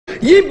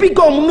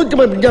ஈபிகோ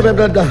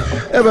 300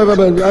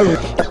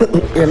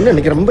 என்ன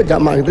இன்னைக்கு ரொம்ப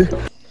ஜாம் ஆகுது.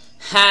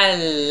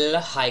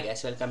 Hello, hi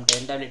guys, welcome to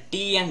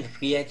NWTN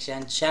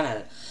reaction channel.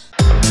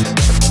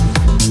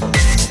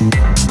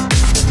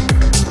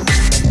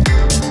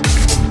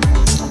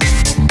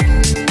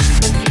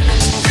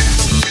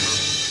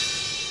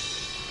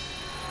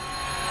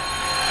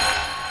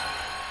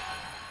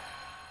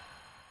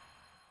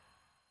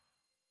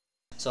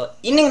 So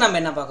இன்றைக்கி நம்ம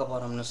என்ன பார்க்க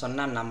போகிறோம்னு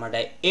சொன்னால் நம்மளோட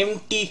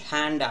எம்டி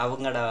ஹேண்ட்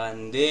அவங்களோட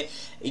வந்து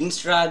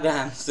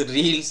இன்ஸ்டாகிராம்ஸ்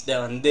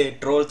ரீல்ஸில் வந்து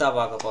ட்ரோல் தான்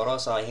பார்க்க போகிறோம்.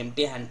 ஸோ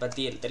எம்டி ஹேண்ட்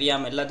பற்றி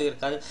தெரியாமல் எல்லாத்துக்கும்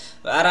இருக்காது,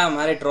 வேறு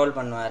மாதிரி ட்ரோல்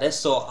பண்ணுவார்.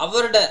 ஸோ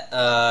அவரோட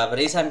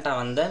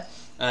ரீசெண்டாக வந்து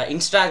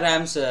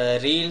இன்ஸ்டாகிராம்ஸ்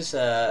ரீல்ஸ்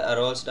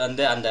ரோல்ஸ்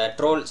வந்து அந்த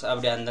ட்ரோல்ஸ்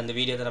அப்படி அந்த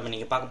வீடியோவை நம்ம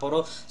நீங்கள் பார்க்க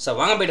போகிறோம். ஸோ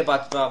வாங்க போய்ட்டு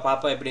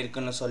பார்ப்போம் எப்படி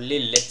இருக்குன்னு சொல்லி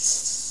லெட்ஸ்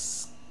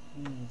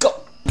கோ.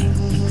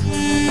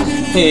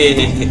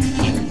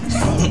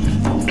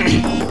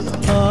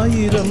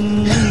 ஆயிரம்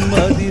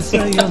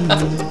அதிசயம்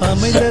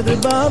அமைந்தது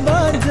பாபா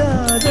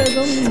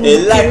ஜாதகம்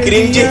எல்லா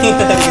கிரிஞ்சிங்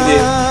இருக்குது.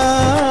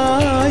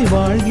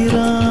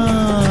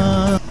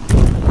 வாழ்கிறான்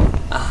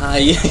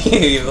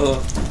ஐயோ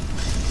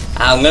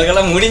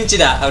அவங்களுக்கெல்லாம்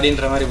முடிஞ்சுடா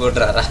அப்படின்ற மாதிரி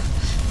போட்டுறாரா?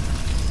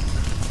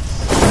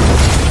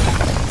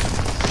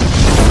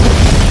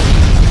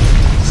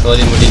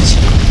 சோதி முடிஞ்சு.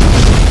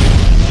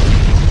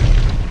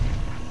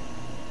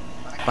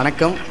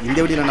 வணக்கம். இந்த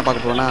வீடியோவில் என்ன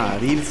பார்க்க போறோம்னா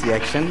ரீல்ஸ்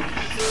ரியாக்ஷன்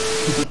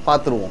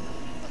பார்த்துருவோம்.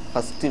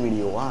 ஃபர்ஸ்ட்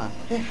வீடியோவா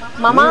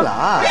மாமா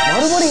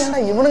மறுபடியும் ஏன்டா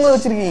இவனுங்களை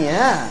வச்சிருக்கீங்க?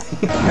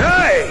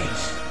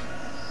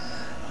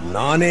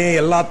 நானே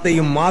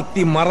எல்லாத்தையும்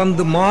மாத்தி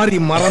மறந்து மாறி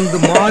மறந்து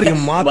மாறி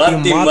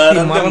மாத்தி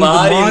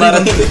மாத்தி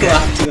மறந்து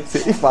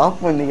சரி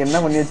பாப்போம் நீங்க என்ன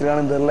பண்ணி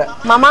வச்சிருக்கான்னு தெரியல.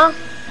 மாமா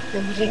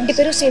நம்ம ரெண்டு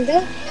பேரும் சேர்ந்து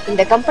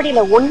இந்த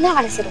கம்பெனில ஒண்ணா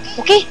வேலை செய்றோம்.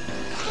 ஓகே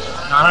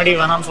நானடி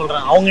வேணாம்னு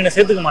சொல்றேன், அவங்க என்ன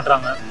சேர்த்துக்க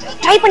மாட்டாங்க.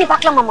 ட்ரை பண்ணி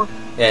பார்க்கலாம் மாமா.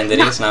 இந்த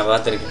ரீல்ஸ் நான்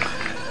பார்த்திருக்கேன்.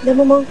 இந்த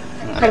மாமா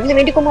கடவுளை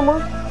வேண்டிக்கோ மாமா.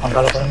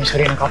 அங்கால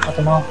பரமேஸ்வரி என்ன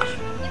காப்பாத்துமா.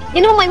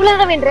 என்ன மாமா இவ்வளவு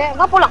நேரம் வேண்டற?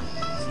 வா போலாம்.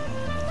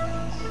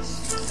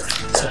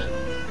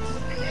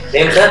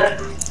 Name sir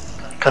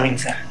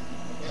coming sir.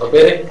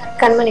 பேரு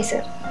கண்மணி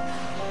சார்.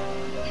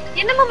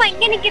 என்ன மாமா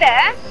இங்க நிக்கிற?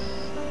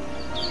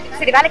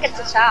 சரி வேலை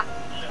கிடைச்சா?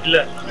 இல்ல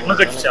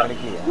உனக்கு கிடைச்சா?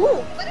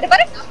 இந்த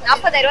பாரு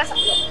 40,000 ரூபாய்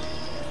சம்பளம்.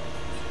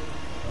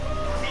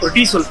 ஒரு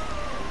டீ சொல்.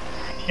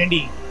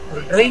 ஏண்டி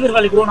ஒரு டிரைவர்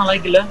வேலைக்கு கூட நான்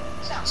லைக் இல்ல.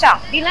 சா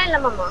டினா இல்ல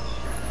மாமா.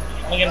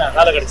 உனக்கு என்ன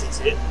வேலை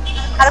கிடைச்சிச்சு?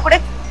 அத கூட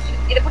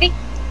இத புடி.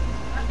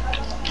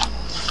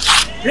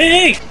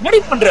 ஏய் என்னடி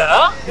பண்ற?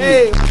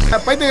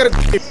 பைத்தியக்கார.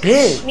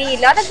 நீ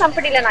இல்லாத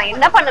கம்பெனில நான்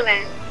என்ன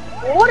பண்ணுவேன்?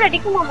 ஓர்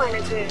அடிக்கும் மாமா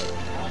எனக்கு.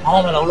 மாமா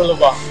மேல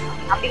அவ்வளவுவா?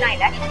 அப்படினா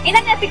இல்ல. நீ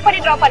தான் பிக்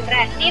பண்ணி டிராப் பண்ற.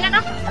 நீ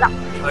என்னன்னா அதான்.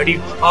 அடி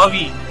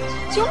பாவி.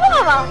 சும்மா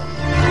மாமா.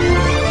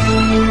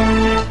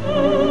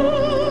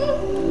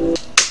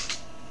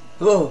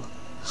 ஓ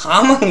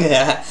ஆமாங்க.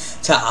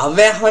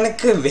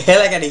 அவனுக்கு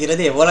வேலை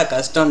கிடைக்கிறது எவ்வளோ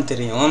கஷ்டம்னு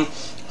தெரியும்.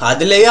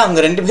 அதுலேயே அவங்க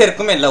ரெண்டு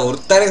பேருக்குமே இல்லை,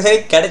 ஒருத்தருக்கு சரி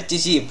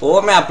கிடைச்சிச்சு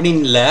போமே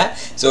அப்படின்னு இல்லை.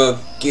 ஸோ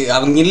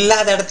அவங்க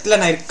இல்லாத இடத்துல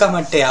நான் இருக்க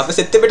மாட்டேன், அப்போ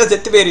செத்து போயிட்டா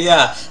செத்து போயிருவியா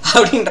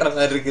அப்படின்ற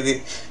மாதிரி இருக்குது.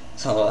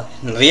 ஸோ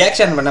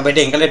ரியாக்ஷன் பண்ண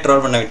போயிட்டு எங்களே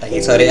ட்ரோல் பண்ண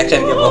விட்டாங்க. ஸோ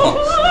ரியாக்ஷனுக்கு போவோம்.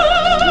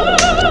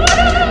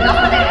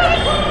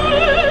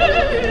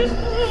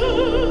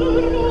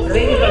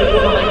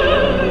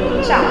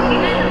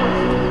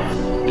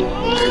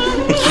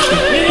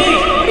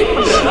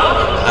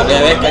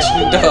 அப்படியே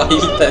கஷ்டம்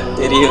வாயில்ல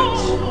தெரியும்.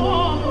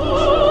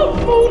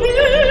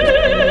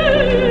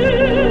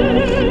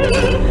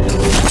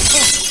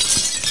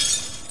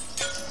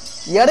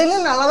 இடையில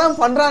நல்லாதான்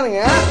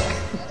பண்றானுங்க,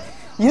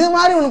 இது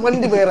மாதிரி ஒண்ணு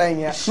பண்ணிட்டு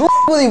போயிடுறாங்க.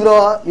 ப்ரோ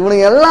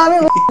இவனுக்கு எல்லாமே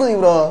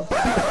ப்ரோ.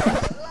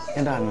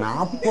 ஏண்டா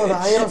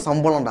 40,000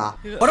 சம்பளம்டா.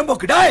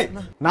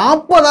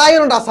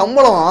 40,000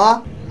 சம்பளம்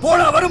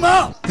போடா வருமா?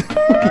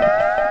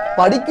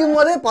 படிக்கும்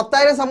போதே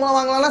 10,000 சம்பளம்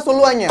வாங்கலாம்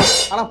சொல்லுவாங்க.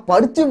 ஆனா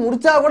படிச்சு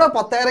முடிச்சா கூட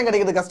 10,000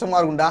 கிடைக்கிறது கஷ்டமா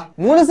இருக்கும்டா.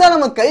 முழுசா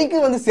நம்ம கைக்கு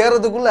வந்து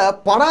சேர்றதுக்குள்ள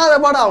படாத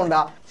பாட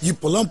ஆகும்டா.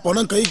 இப்பெல்லாம்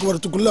பணம் கைக்கு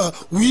வரதுக்குள்ள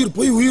உயிர்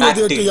போய் உயிர்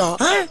வந்துட்டியா?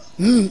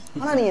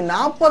 ஆனா நீங்க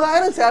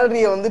 40,000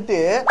 சேலரிய வந்துட்டு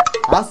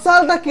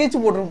அசால்ட்டா கீச்சு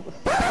போட்டு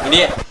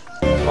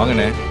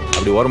வாங்கண்ணே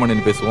அப்படி ஓரமா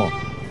நின்னு பேசுவோம்.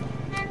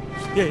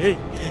 ஏய்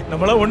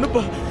நம்மளா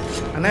ஒண்ணுப்பா.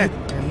 அண்ணே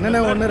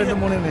என்னண்ணே 1 2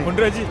 3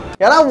 ஒன்றாஜி.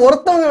 யாராவது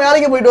ஒருத்தவங்க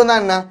வேலைக்கு போயிட்டு வந்தா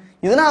என்ன?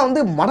 இதுனா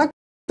வந்து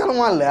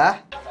மடத்தனமா இல்ல?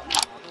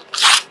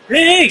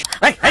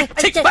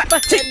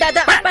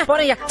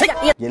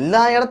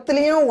 எல்லா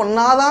இடத்துலயும்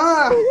ஒன்னாதான்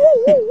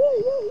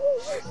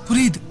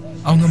புரியுது.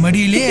 அவங்க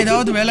மடியிலே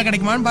ஏதாவது வேலை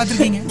கிடைக்குமான்னு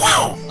பாத்துருக்கீங்க.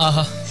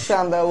 ஆஹா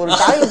அந்த ஒரு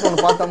டாய்லெட்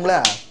ஒண்ணு பார்த்தோம்ல,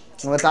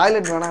 அந்த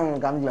டாய்லெட் வேணா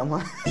உங்களுக்கு காமிக்கலாமா?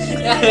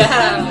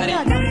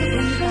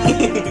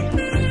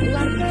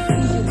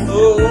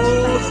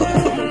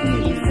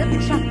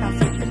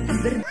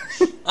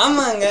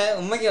 ஆமாங்க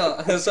உண்மைக்கு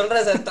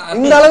சொல்ற சார்.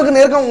 இந்த அளவுக்கு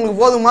நெருக்கம்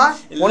உங்களுக்கு போதுமா?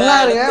 ஒன்னா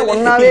இருங்க,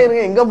 ஒன்னாவே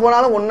இருங்க, எங்க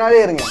போனாலும் ஒன்னாவே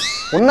இருங்க,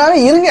 ஒன்னாவே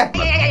இருங்க.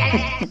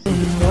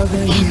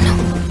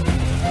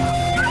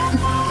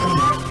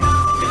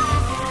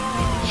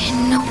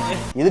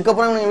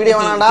 இதுக்கப்புறம் வீடியோ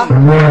வேணாம்டா,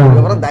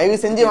 இதுக்கப்புறம் தயவு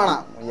செஞ்சு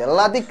வேணாம்.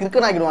 எல்லாத்தையும்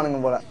கிறுக்கன் ஆக்கிடுவானுங்க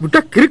போல. விட்டா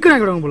கிறுக்கன்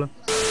ஆக்கிடுவாங்க போல.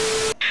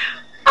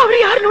 அவர்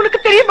யாருன்னு உனக்கு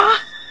தெரியுமா?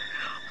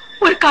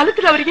 ஒரு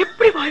காலத்துல அவர்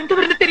எப்படி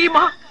வாழ்ந்தவர்னு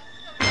தெரியுமா?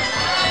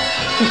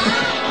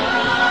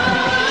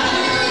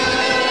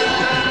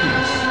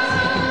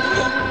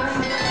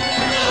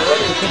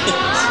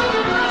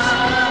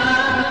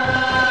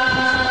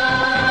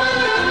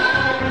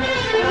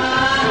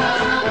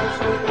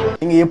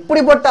 நீங்க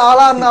எப்படிப்பட்ட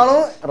ஆளா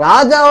இருந்தாலும்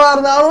ராஜாவா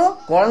இருந்தாலும்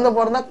குழந்தை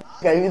பிறந்தா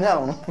கழுவிதான்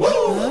ஆகணும்.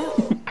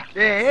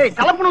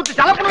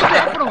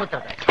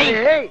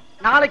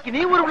 நாளைக்கு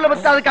நீ ஒரு உள்ள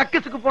வச்சு அதுக்கு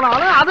அக்கசுக்கு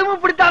போனாலும் அதுவும்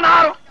இப்படித்தான்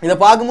ஆறும். இத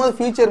பாக்கும்போது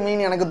ஃபியூச்சர்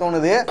மீன் எனக்கு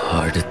தோணுது.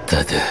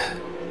 அடுத்தது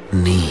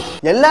நீ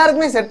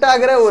எல்லாருக்குமே செட்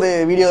ஆகுற ஒரு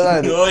வீடியோ தான்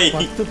இது.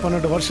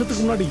 10-12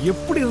 வருஷத்துக்கு முன்னாடி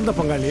எப்படி இருந்த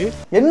பங்காளி?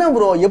 என்ன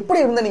ப்ரோ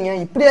எப்படி இருந்த நீங்க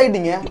இப்படி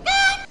ஆயிட்டீங்க?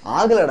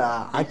 ஆகலடா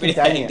இப்படி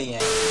ஆயிட்டீங்க.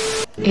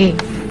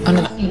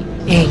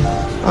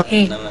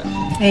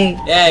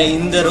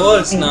 இந்த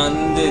ரோல்ஸ் நான்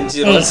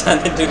வந்து ரோல்ஸ்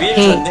அந்த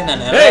ரீல்ஸ் வந்து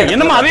நான்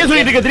என்னமா அதே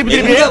சொல்லிட்டு இருக்க திருப்பி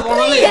திருப்பி எங்க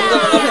போனாலும்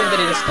இந்த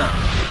கஷ்டம்.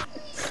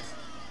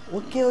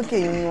 ஓகே ஓகே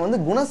இவங்க வந்து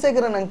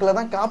குணசேகரன் அங்கிள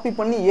தான் காப்பி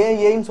பண்ணி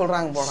ஏன்னு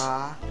சொல்றாங்க போடா.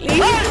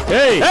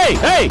 ஏய் ஏய்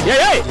ஏய்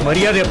ஏய்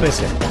மரியாதையா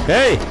பேசு.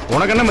 ஏய்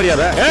உனக்கு என்ன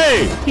மரியாதை?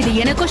 ஏய் இது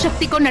எனக்கும்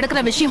சக்திக்கும்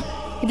நடக்கிற விஷயம்.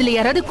 இதுல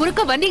யாராவது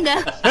குறுக்க வந்தீங்க?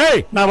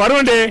 ஏய் நான்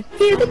வருவேன்டே.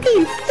 எதுக்கு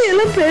இப்படி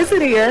எல்லாம்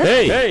பேசுறீங்க?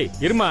 ஏய் ஏய்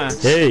இருமா.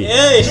 ஏய்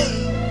ஏய்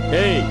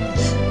ஏய்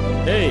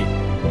ஏய்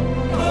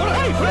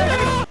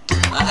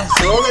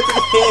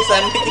சோகத்துக்கு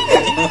சண்டைக்கு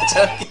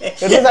மச்சான்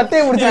எடுத்து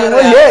சட்டையை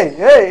முடிச்சிருங்க. ஏய்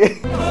ஏய்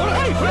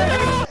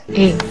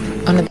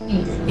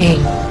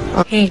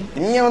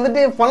நீங்க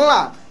வந்துட்டு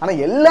பண்ணலாம். ஆனா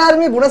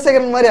எல்லாருமே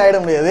குணசேகரன் மாதிரி ஆயிட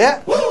முடியாது.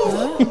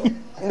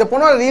 இந்த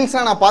பொண்ணோட ரீல்ஸ்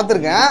நான்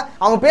பாத்திருக்கேன்.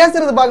 அவங்க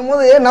பேசுறது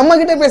பார்க்கும்போது நம்ம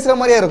கிட்ட பேசுற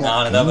மாதிரியே இருக்கும்.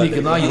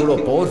 இன்னைக்கு நான்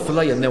இவ்வளவு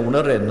பவர்ஃபுல்லா என்ன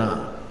உணர்றேன்னா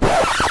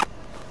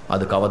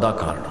அதுக்கு அவ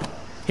தான் காரணம்.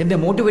 என்னை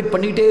மோட்டிவேட்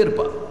பண்ணிட்டே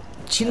இருப்பா.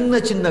 சின்ன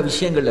சின்ன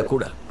விஷயங்கள்ல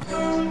கூட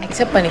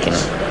அக்செப்ட்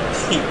பண்ணிக்கணும்.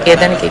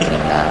 எதானு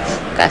கேட்குறீங்களா?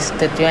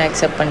 கஷ்டத்தையும்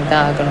அக்செப்ட் பண்ணிட்டு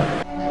ஆகணும்.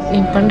 நீ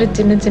பண்ற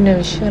சின்ன சின்ன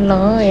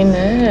விஷயம்லாம் என்ன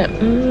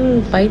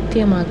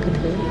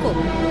பைத்தியமாக்குது.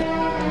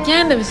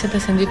 ஏன் இந்த விஷயத்த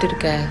செஞ்சுட்டு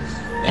இருக்க?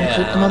 எனக்கு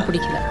சுத்தமா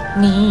பிடிக்கல.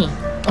 நீ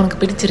உனக்கு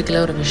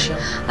பிடிச்சிருக்கல ஒரு விஷயம்,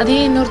 அதே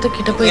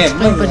இன்னொருத்தர்கிட்ட போய்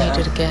எக்ஸ்பிளைன்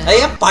பண்ணிட்டு இருக்க.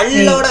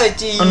 பல்லோட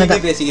வச்சு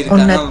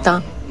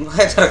உன்னதான்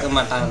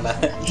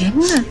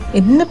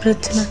என்ன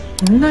பிரச்சனை?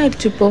 என்ன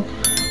ஆயிடுச்சு இப்போ?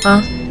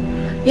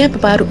 ஏன்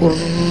இப்ப பாரு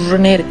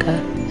உருன்னே இருக்க?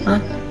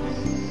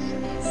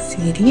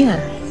 சரியா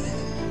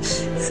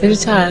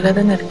சிரிச்சா அழகா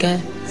தானே இருக்க.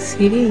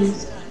 சரி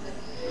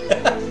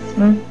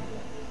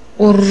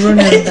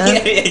உருன்னு இருந்தா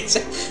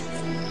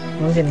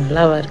கொஞ்சம்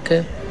நல்லாவா இருக்கு?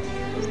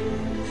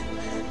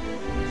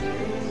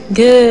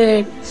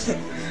 குட்.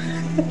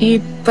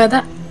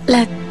 இப்பதான்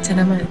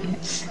லட்சணமா இருக்கு.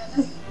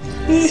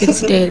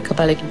 சிரிச்சுட்டே இருக்க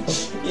பழகிப்போ.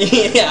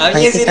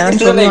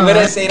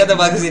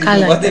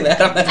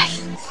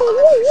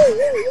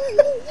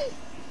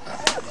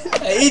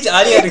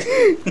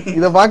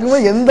 இத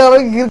பாக்கும்போது எந்த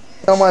அளவுக்கு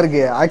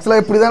இருக்கு.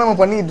 ஆக்சுவலா இப்படிதான் நம்ம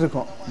பண்ணிட்டு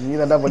இருக்கோம். நீ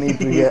தாண்டா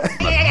பண்ணிட்டு இருக்க.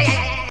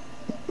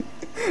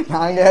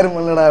 நாங்க யாரும்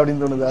பண்ணலடா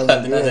அப்படின்னு தோணுது.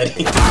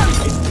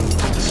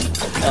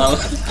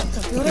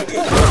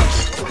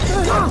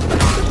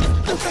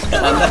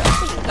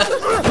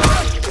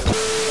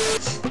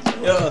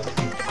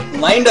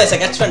 மைண்ட் வாய்ஸ்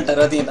கேட்ச்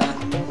பண்ணிட்டாரு பாத்தீங்களா?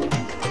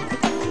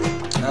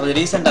 அது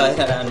ரீசெண்டா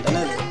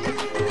வைக்கறான்ட்டனே.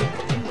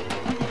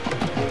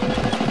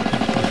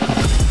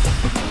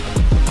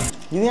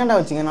 இது ஏன்டா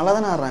வச்சீங்க? நல்லா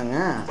தானே ஆடுறாங்க.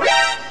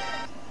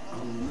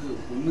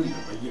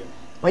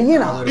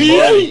 பையனா?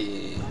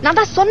 நான்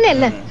தான்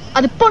சொன்னேன்ல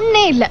அது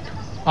பொண்ணே இல்ல.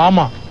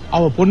 ஆமா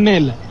அவ பொண்ணே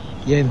இல்ல,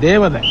 என்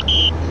தேவதை.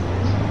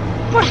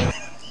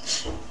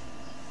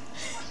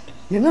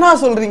 என்னடா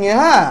சொல்றீங்க?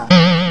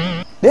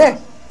 டேய்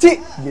சி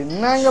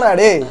என்னங்கடா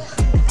டேய்.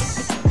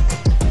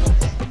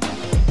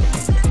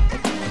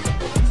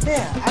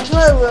 டேய்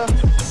ஆக்சுவலா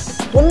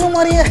பொண்ணு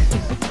மாதிரியே.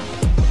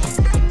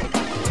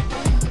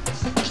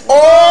 Oh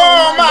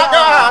my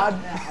God.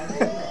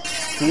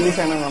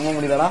 சீரியஸா என்ன நம்ப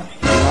முடியலடா.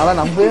 என்னால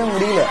நம்பவே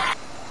முடியல.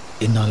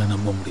 என்னால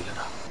நம்ப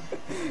முடியலடா.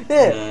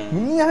 டேய்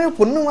நீயாவே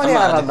பொண்ணு மாதிரி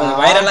ஆடுறடா.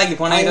 வைரல் ஆகி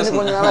போனா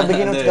கொஞ்ச நாளா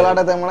பிகினர்ஸ்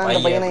கலாட்டா டைம்ல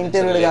இந்த பையனை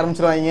இன்டர்வியூ எடுக்க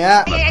ஆரம்பிச்சிருவாங்க.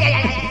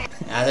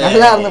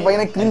 நல்லா அந்த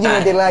பையனை கிரிஞ்சி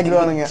மெட்டீரியல்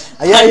ஆக்கிடுவானுங்க.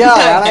 ஐயா ஐயா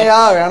வேணாயா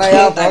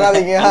வேணாயா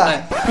போகாதீங்க.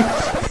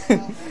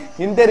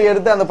 இன்டர்வியூ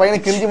எடுத்து அந்த பையனை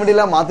கிரிஞ்சி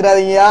மெட்டீரியலா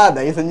மாத்திராதீங்கயா,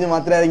 தயவு செஞ்சு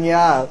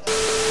மாத்திராதீங்கயா.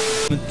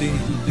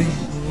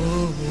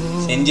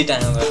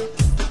 செஞ்சிட்டாங்க.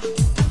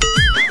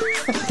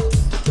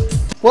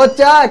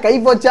 போச்சா கை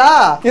போச்சா?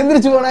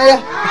 எந்திரிச்சு போனாயா?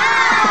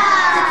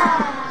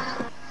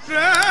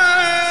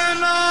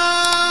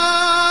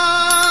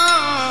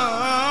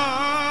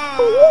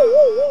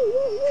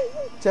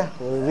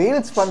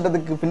 ரீல்ஸ்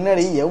பண்றதுக்கு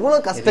பின்னாடி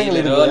எவ்வளவு கஷ்டங்கள்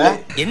இருக்கு.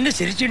 என்ன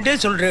சிரிச்சுட்டே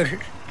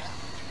சொல்றீர்கள்?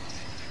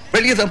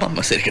 வெளியே தான்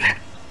அம்மா சிரிக்கிறேன்,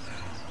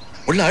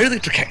 உள்ள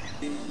அழுதுட்டு இருக்கேன்.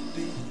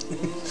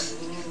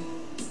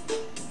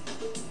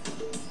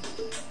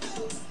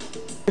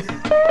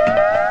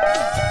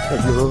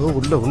 ஐயோ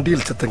உள்ள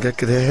உண்டியல் சத்தம்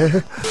கேக்குதே.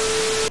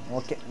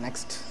 Okay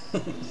next.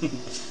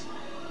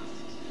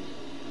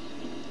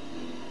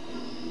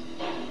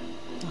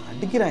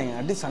 அடிக்கிறாங்க.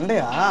 அடி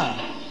சண்டையா?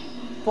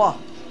 பா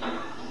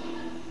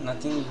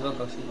நதிங் ப்ரோ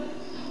காஃபி.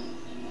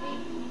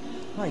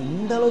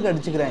 இந்த அளவுக்கு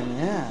அடிச்சுக்கிறாங்க.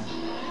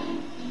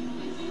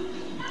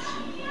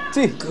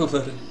 சி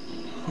கவர்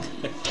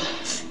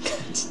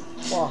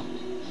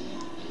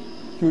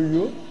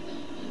ஐயோ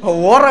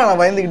ஓடுறான்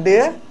பயந்துக்கிட்டு.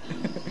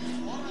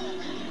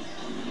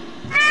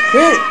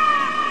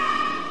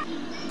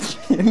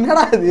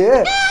 என்னடா இது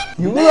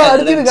இவ்வளவு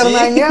அடிச்சுட்டு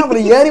கிடந்தாங்க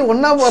அப்புறம் ஏறி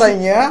ஒன்னா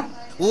போறாங்க.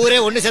 ஊரே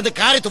ஒண்ணு சேர்ந்து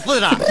காரை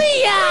துப்புதுடா.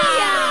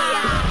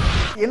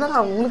 என்னடா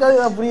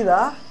உங்களுக்கு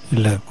புரியுதா?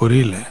 இல்ல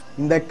புரியல.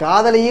 இந்த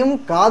காதலையும்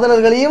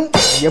காதலர்களையும்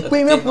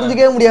எப்பயுமே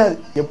புரிஞ்சுக்கவே முடியாது.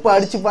 எப்ப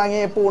அடிச்சுப்பாங்க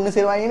எப்ப ஒண்ணு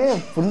செய்வாங்கன்னு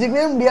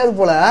புரிஞ்சுக்கவே முடியாது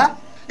போல.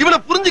 இவனை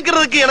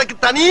புரிஞ்சுக்கிறதுக்கு எனக்கு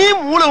தனி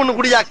மூளை ஒண்ணு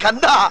குடியா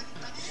கண்டா.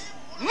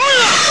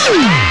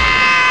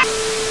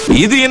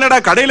 இது என்னடா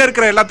கடையில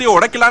இருக்கிற எல்லாத்தையும்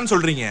உடைக்கலான்னு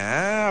சொல்றீங்க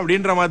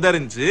அப்படின்ற மாதிரி தான்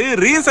இருந்துச்சு.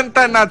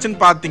 ரீசெண்டா என்ன ஆச்சுன்னு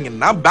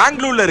பாத்தீங்கன்னா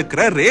பெங்களூர்ல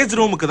இருக்கிற ரேஜ்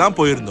ரூமுக்கு தான்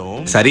போயிருந்தோம்.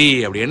 சரி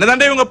அப்படி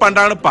என்னதாண்டே இவங்க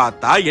பண்றாங்கன்னு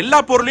பார்த்தா எல்லா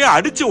பொருளையும்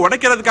அடிச்சு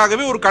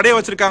உடைக்கிறதுக்காகவே ஒரு கடையை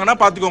வச்சிருக்காங்கன்னா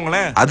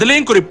பாத்துக்கோங்களேன்.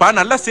 அதுலயும் குறிப்பா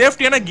நல்ல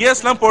சேஃப்டியான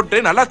கியர்ஸ் எல்லாம் போட்டு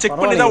நல்லா செக்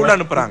பண்ணி தான் உள்ள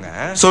அனுப்புறாங்க.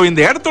 சோ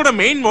இந்த இடத்தோட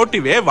மெயின்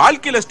மோட்டிவே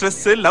வாழ்க்கையில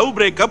ஸ்ட்ரெஸ், லவ்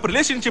பிரேக்கப்,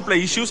 ரிலேஷன்ஷிப்ல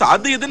இஷ்யூஸ்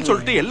அது இதுன்னு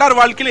சொல்லிட்டு எல்லார்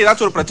வாழ்க்கையில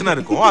ஏதாச்சும் ஒரு பிரச்சனை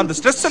இருக்கும். அந்த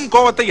ஸ்ட்ரெஸ் அண்ட்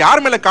கோவத்தை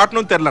யார் மேல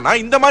காட்டணும்னு தெரியலனா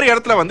இந்த மாதிரி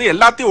இடத்துல வந்து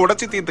எல்லாத்தையும்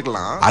உடைச்சு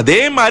தீர்த்துக்கலாம்.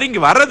 அதே மாதிரி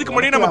இங்க வர்றதுக்கு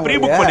முன்னாடி நம்ம ப்ரீ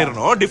புக்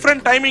பண்ணிரணும்.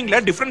 டிஃபரண்ட் டைமிங்ல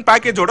டிஃபரண்ட்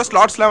பேக்கேஜோட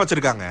ஸ்லாட்ஸ்லாம்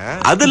வச்சிருக்காங்க.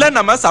 அதுல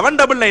நம்ம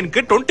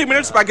 799க்கு 20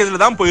 மினிட்ஸ் பேக்கேஜ்ல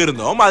தான்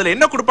போயிருந்தோம். அதுல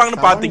என்ன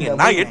கொடுப்பாங்கன்னு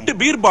பாத்தீங்கன்னா 8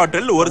 பீர்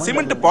பாட்டில், ஒரு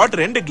சிமெண்ட் பாட்,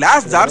 2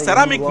 கிளாஸ் ஜார்,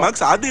 செராமிக்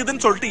மக்ஸ் அது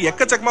இதுன்னு சொல்லிட்டு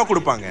எக்கச்சக்கமா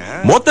கொடுப்பாங்க.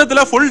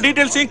 மொத்தத்துல ஃபுல்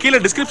டீடைல்ஸையும் கீழ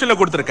டிஸ்கிரிப்ஷன்ல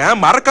கொடுத்திருக்கேன்.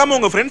 மறக்காம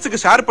உங்க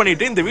ஃப்ரெண்ட்ஸ்க்கு ஷேர்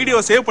பண்ணிட்டு இந்த வீடியோ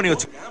சேவ் பண்ணி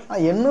வச்சுக்கோங்க.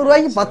 800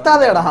 ரூபாய்க்கு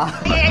பத்தாதேடா.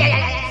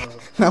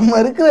 நம்ம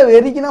இருக்கிற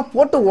வெறிக்குனா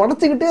போட்டு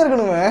உடைச்சுக்கிட்டே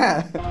இருக்கணுமே.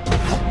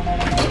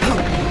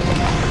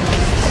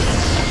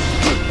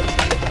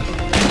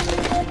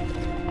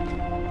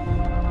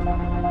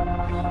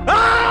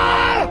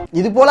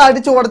 இது போல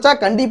அடிச்சு உடைச்சா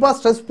கண்டிப்பா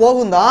ஸ்ட்ரெஸ்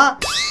போகும் தான்.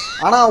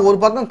 ஆனா ஒரு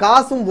பக்கம்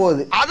காசும்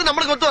போகுது. அது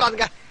நம்மளுக்கு ஒத்து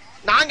வராதுங்க.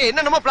 நாங்க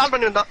என்னென்னமோ பிளான்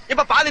பண்ணி வந்தோம்.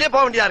 இப்ப பாதியிலே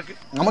போக வேண்டியதா இருக்கு.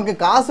 நமக்கு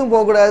காசும்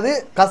போக கூடாது,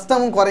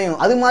 கஷ்டமும் குறையும்.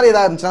 அது மாதிரி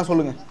ஏதாவது இருந்துச்சுன்னா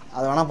சொல்லுங்க,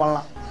 அது வேணா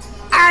பண்ணலாம்.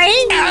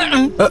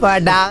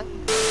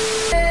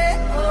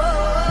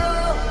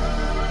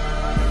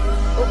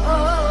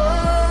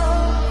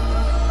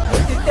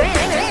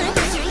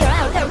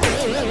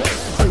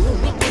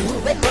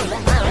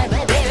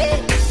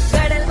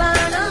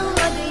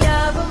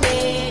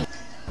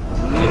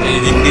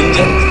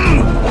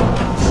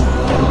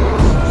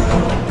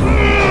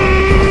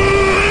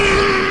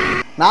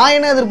 நான்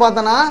என்ன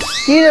எதிர்பார்த்தேன்னா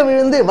கீழே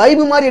விழுந்து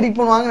வைபு மாதிரி எடிட்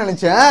பண்ணுவாங்கன்னு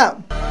நினைச்சேன்.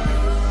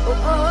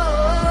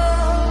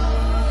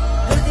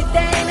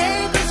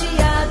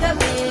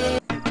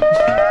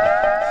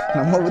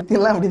 நம்ம புத்தி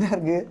எல்லாம் அப்படிதான்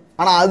இருக்கு.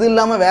 ஆனா அது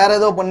இல்லாம வேற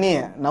ஏதோ பண்ணி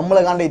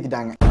நம்மளை காண்ட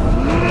ஏத்திட்டாங்க.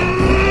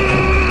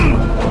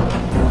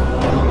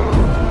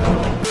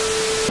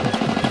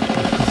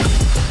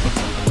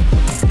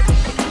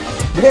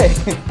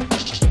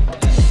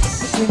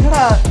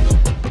 என்னடா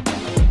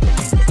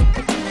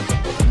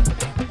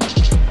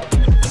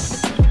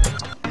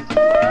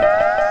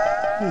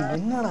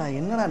என்னடா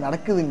என்னடா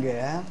நடக்குதுங்க?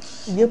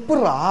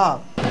 எப்படா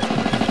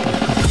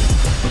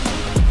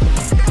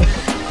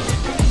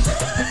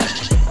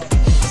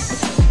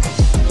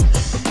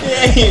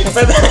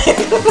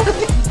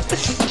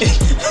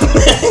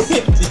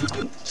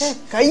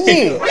கை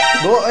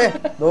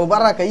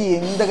பாரா, கை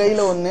இந்த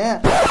கையில ஒண்ணு.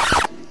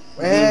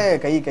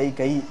 கை கை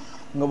கை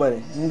இங்க பாரு,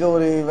 இங்க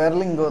ஒரு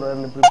விரல், இங்க ஒரு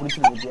விரல் இப்படி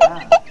பிடிச்சிருக்கியா?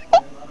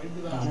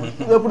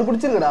 இப்படி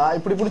பிடிச்சிருக்குடா,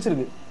 இப்படி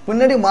பிடிச்சிருக்கு.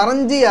 பின்னாடி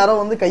மறைஞ்சு யாரோ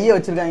வந்து கையை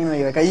வச்சிருக்காங்கன்னு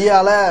நினைக்கிறேன்.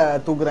 கையால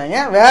தூக்குறாங்க,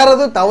 வேற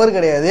எதுவும் தவறு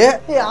கிடையாது.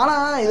 ஆனா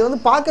இது வந்து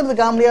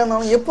பாக்குறதுக்கு காமெடியா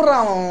இருந்தாலும் எப்படி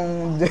அவன்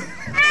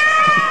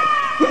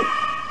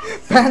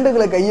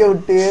பேண்டுக்குள்ள கைய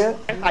விட்டு,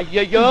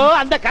 ஐயோ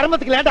அந்த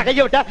கர்மத்துக்கு லேட்டா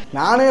கைய விட்டா.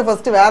 நானே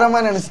ஃபர்ஸ்ட் வேற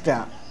மாதிரி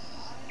நினைச்சிட்டேன்.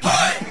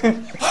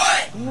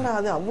 என்னடா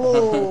அது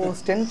அவ்வளோ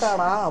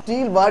ஸ்ட்ரென்த்தாடா,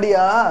 ஸ்டீல்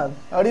பாடியா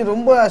அப்படி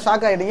ரொம்ப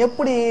ஷாக் ஆயிட்டேன்.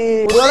 எப்படி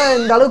ஒருவேளை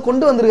இந்த அளவுக்கு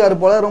கொண்டு வந்திருக்காரு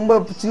போல, ரொம்ப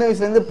சின்ன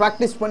வயசுல இருந்து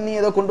பிராக்டிஸ் பண்ணி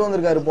ஏதோ கொண்டு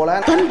வந்திருக்காரு போல.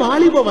 தன்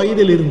வாலிப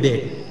வயதில் இருந்தே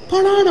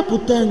பலான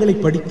புத்தகங்களை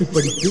படித்து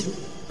படித்து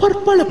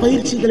பற்பல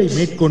பயிற்சிகளை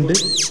மேற்கொண்டு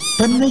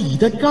தன்னை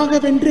இதற்காக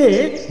வென்றே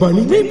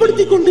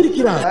வலிமைப்படுத்திக்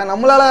கொண்டிருக்கிறார்.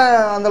 நம்மளால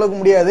அந்த அளவுக்கு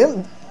முடியாது.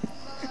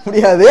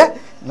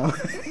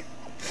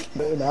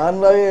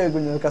 நார்மலாவே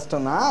கொஞ்சம்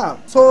கஷ்டம் தான்.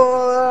 ஸோ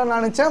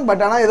நான் நினச்சேன்,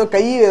 பட் ஆனால் ஏதோ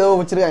கை ஏதோ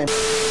வச்சிருக்காங்க.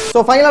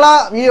 ஸோ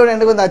ஃபைனலாக வீடியோட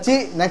எண்டுக்கு வந்தாச்சு.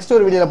 நெக்ஸ்ட்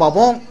ஒரு வீடியோவில்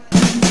பார்ப்போம்.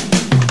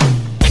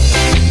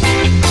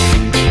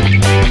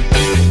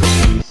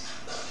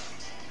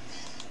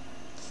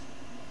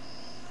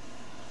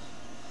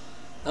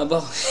 அப்போ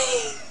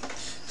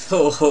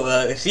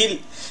ரீல்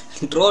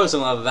ட்ரோல்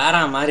சும்மா வேற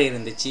மாதிரி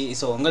இருந்துச்சு.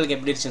 ஸோ உங்களுக்கு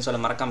எப்படி இருந்துச்சுன்னு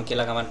சொல்ல மறக்காம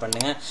கீழே கமெண்ட்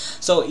பண்ணுங்கள்.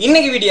 ஸோ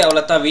இன்னைக்கு வீடியோ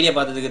அவ்வளோதான். வீடியோ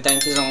பார்த்ததுக்கு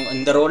தேங்க்யூ.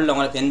 இந்த ரோலில்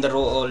உங்களுக்கு எந்த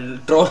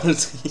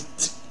ட்ரோல்ஸ்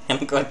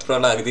எனக்கு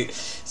ட்ரோல் ஆகுது.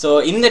 ஸோ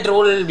இந்த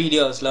ட்ரோல்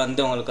வீடியோஸில்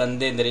வந்து உங்களுக்கு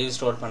வந்து இந்த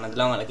ரீல்ஸ் ட்ரோல்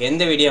பண்ணதில் உங்களுக்கு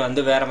எந்த வீடியோ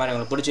வந்து வேறு மாதிரி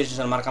உங்களுக்கு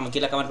பிடிச்சிருச்சுன்னு சொல்ல மறக்காம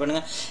கீழே கமெண்ட்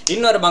பண்ணுங்கள்.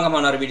 இன்னொரு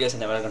பங்கமான ஒரு வீடியோஸ்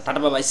இந்த வரைக்கும்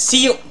டாடா பாய்,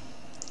 see you,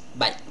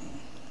 bye.